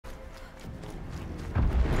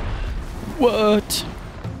What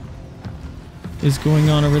is going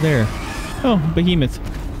on over there? Oh, behemoth.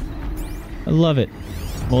 I love it.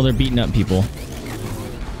 Well, they're beating up people.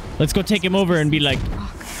 Let's go take him over and be like,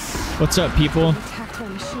 what's up, people?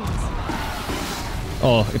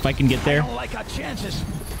 Oh, if I can get there.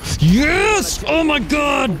 Yes! Oh my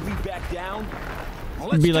god!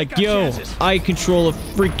 Be like, yo, I control a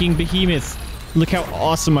freaking behemoth. Look how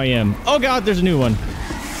awesome I am. Oh god, there's a new one.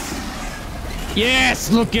 Yes,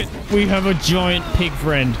 look it. We have a giant pig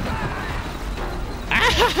friend.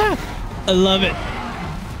 Ah, I love it.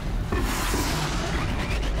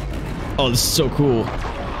 Oh, this is so cool.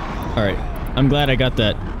 All right, I'm glad I got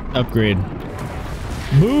that upgrade.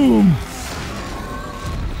 Boom.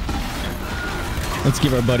 Let's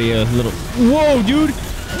give our buddy a little... Whoa, dude.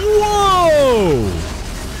 Whoa.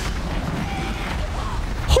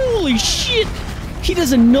 Holy shit. He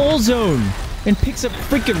does a null zone and picks up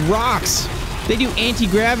freaking rocks. They do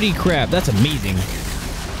anti-gravity crap. That's amazing.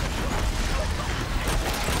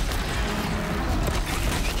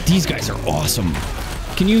 These guys are awesome.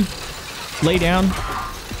 Can you lay down?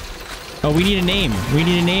 Oh, we need a name. We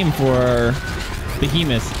need a name for our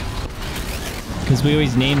behemoth. Because we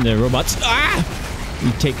always name the robots. Ah!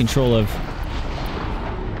 We take control of...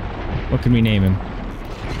 What can we name him?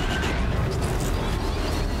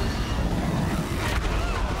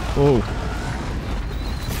 Whoa.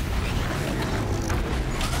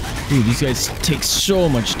 Dude, these guys take so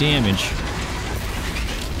much damage.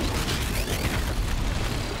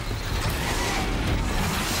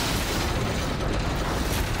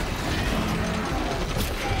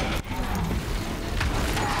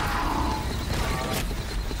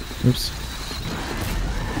 Oops.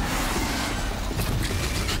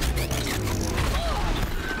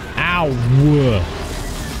 Ow!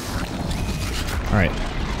 Alright.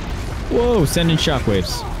 Whoa, sending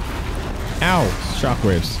shockwaves. Ow,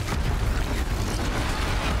 shockwaves.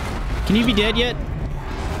 Can you be dead yet?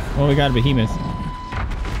 Oh, we got a behemoth.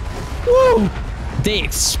 Woo! They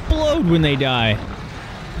explode when they die.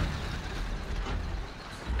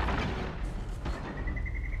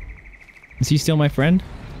 Is he still my friend?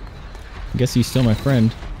 I guess he's still my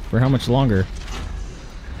friend. For how much longer?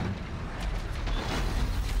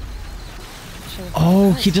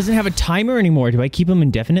 Oh, he doesn't have a timer anymore. Do I keep him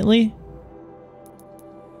indefinitely?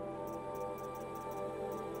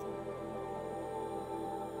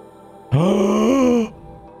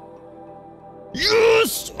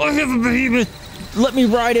 Yes! I have a behemoth! Let me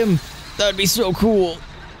ride him! That'd be so cool.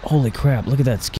 Holy crap, look at that skin.